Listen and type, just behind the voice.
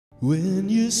When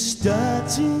you're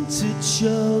starting to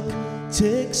choke,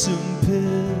 take some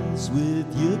pills with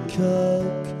your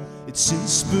coke. It's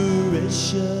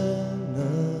inspirational.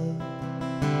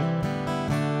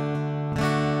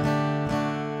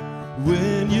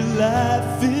 When your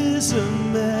life is a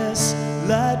mess,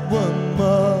 light one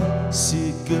more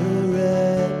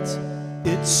cigarette.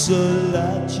 It's so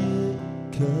logical.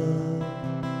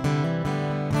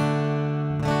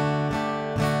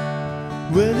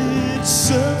 Well, it's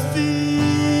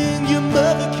something your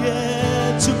mother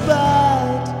can't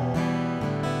abide,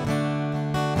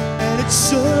 and it's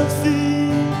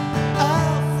something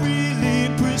I freely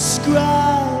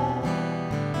prescribe.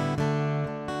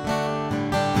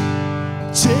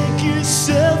 Take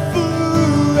yourself a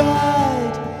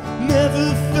ride.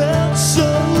 Never felt so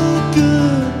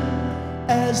good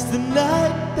as the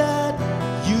night that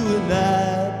you and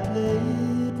I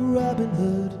played Robin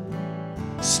Hood,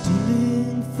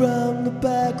 stealing from the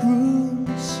back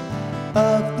rooms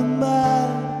of the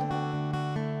mind,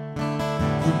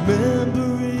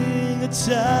 remembering a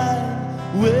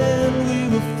time when we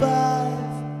were 5,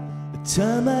 a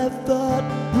time I thought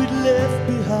we'd left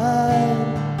behind.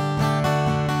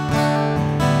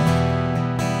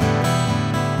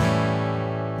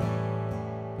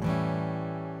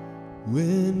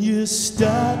 When you're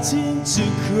starting to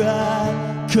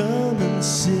cry, come and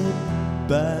sit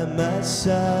by my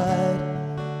side.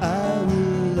 I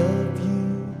will love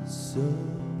you so.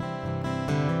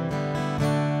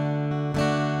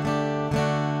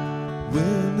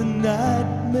 When the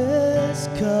nightmares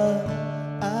come,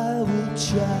 I will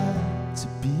try to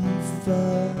be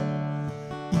fun,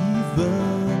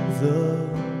 even though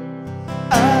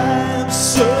I'm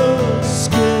so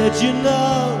scared, you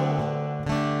know.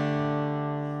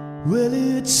 Well,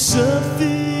 it's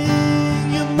something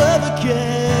your mother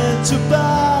can't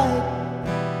abide,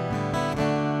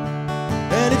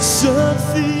 and it's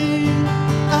something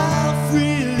I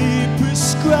freely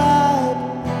prescribe.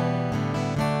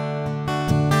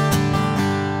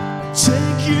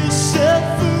 Take yourself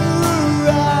a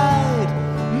ride.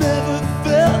 Never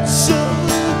felt so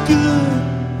good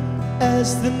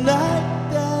as the night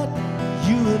that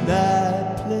you and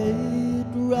I played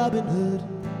Robin Hood,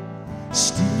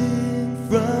 stealing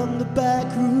from the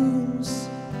back rooms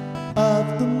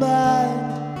of the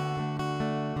mind,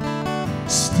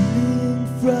 stealing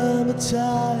from a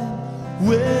time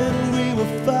when we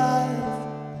were 5,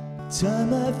 a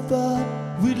time I thought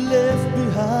we'd left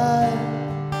behind.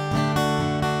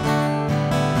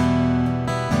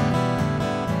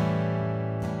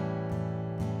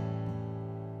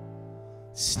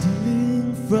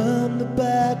 Stealing from the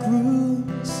back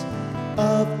rooms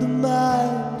of the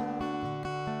mind,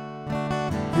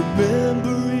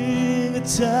 remembering a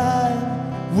time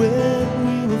when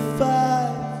we were 5,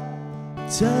 a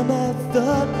time I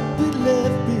thought we'd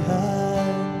left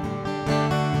behind.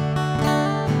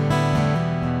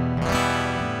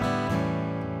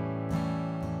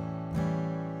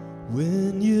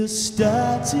 When you're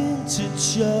starting to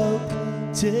choke,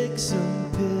 take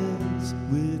some pills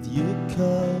with your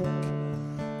coke.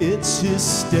 It's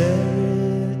hysterical.